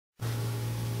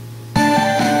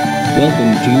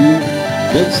Welcome to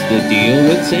What's the Deal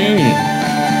with Sam?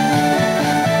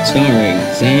 Starring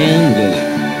Sam Lilly.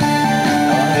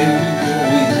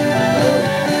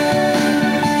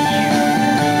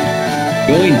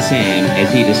 Join Sam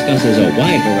as he discusses a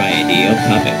wide variety of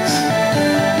topics.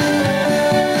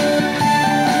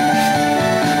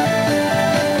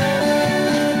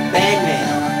 Batman.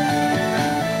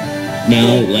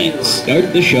 Now let's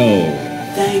start the show.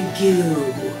 Thank you.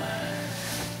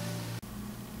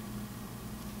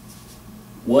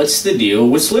 What's the deal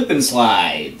with slip and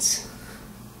slides?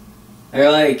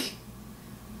 They're like,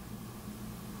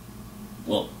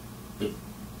 well,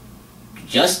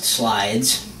 just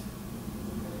slides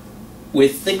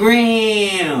with the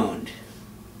ground.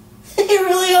 They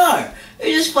really are.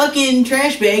 They're just fucking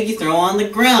trash bag you throw on the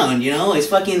ground, you know? It's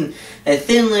fucking a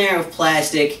thin layer of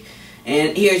plastic.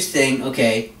 And here's the thing,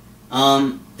 okay,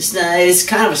 it's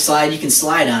kind of a slide, you can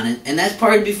slide on it, and that's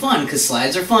part of be fun, because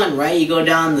slides are fun, right? You go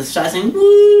down the side thing,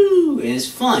 woo, and it's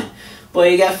fun. But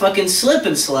you got fucking slip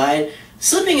and slide.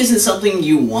 Slipping isn't something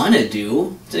you want to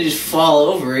do, to just fall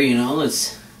over, you know,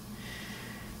 let's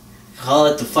call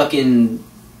it the fucking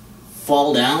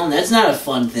fall down. That's not a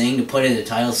fun thing to put in the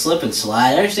title, slip and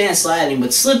slide. I understand sliding,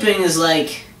 but slipping is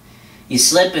like, you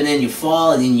slip and then you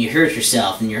fall and then you hurt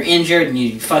yourself and you're injured and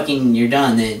you're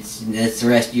done. That's the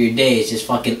rest of your day. It's just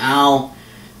fucking, ow,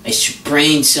 I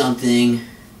sprained something,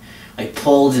 I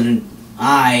pulled an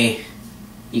eye.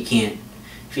 You can't,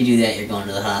 if you do that you're going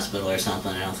to the hospital or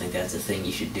something. I don't think that's a thing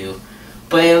you should do.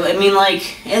 But I mean,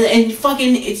 like, and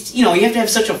fucking, it's, you know, you have to have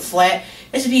such a flat,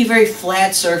 it has to be a very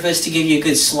flat surface to give you a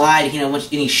good slide. You know, once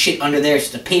any shit under there,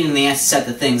 it's just a pain in the ass to set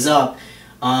the things up.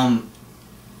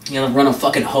 You know, run a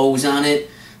fucking hose on it.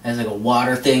 That's like a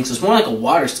water thing. So it's more like a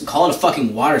water, call it a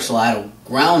fucking water slide, a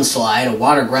ground slide, a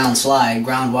water ground slide,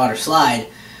 groundwater slide.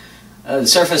 The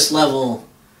surface level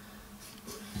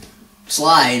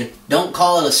slide. Don't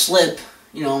call it a slip.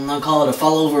 You know, not call it a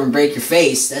fall over and break your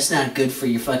face. That's not good for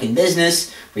your fucking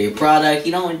business, for your product.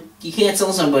 You know, you can't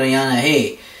tell somebody on a,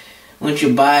 hey, why don't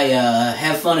you buy,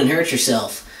 have fun and hurt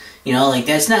yourself. You know, like,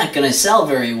 that's not gonna sell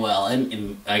very well.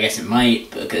 And I guess it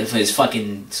might, because his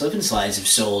fucking slip and slides have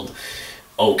sold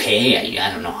okay.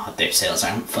 I don't know how their sales are.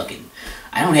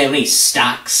 I don't have any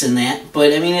stocks in that.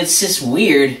 But, I mean, it's just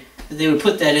weird that they would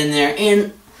put that in there.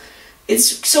 And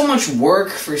it's so much work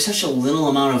for such a little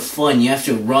amount of fun. You have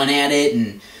to run at it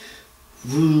and,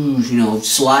 you know,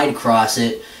 slide across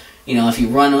it. You know, if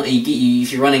you're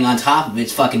running on top of it,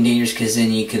 it's fucking dangerous because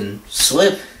then you can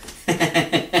slip.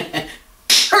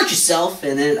 Hurt yourself,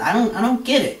 and then I don't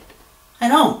get it. I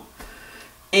don't.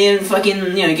 And fucking,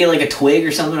 you know, you get like a twig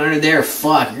or something under there,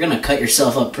 fuck, you're gonna cut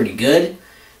yourself up pretty good.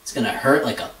 It's gonna hurt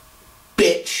like a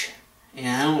bitch. And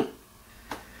I don't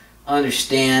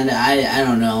understand. I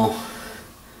don't know.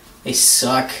 They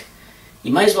suck.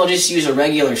 You might as well just use a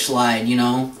regular slide, you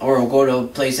know, or go to a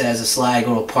place that has a slide,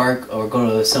 go to a park, or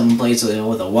go to some place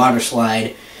with a water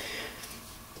slide,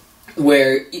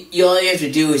 where all you have to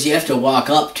do is you have to walk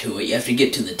up to it, you have to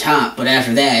get to the top, but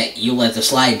after that, you let the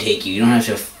slide take you. You don't have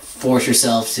to force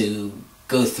yourself to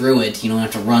go through it. You don't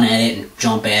have to run at it and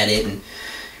jump at it and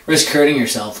risk hurting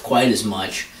yourself quite as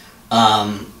much.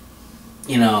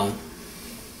 You know,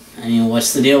 I mean,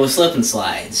 what's the deal with slip and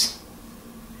slides?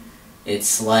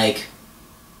 It's like,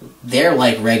 they're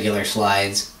like regular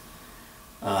slides,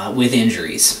 with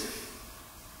injuries.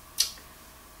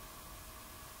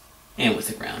 And with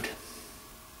the ground.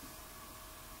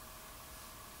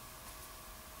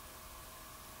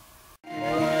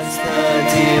 What's the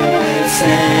deal with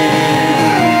Sam?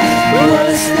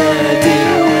 What's the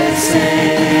deal with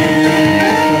Sam?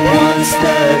 What's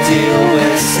the deal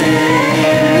with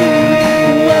Sam?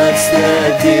 What's the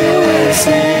deal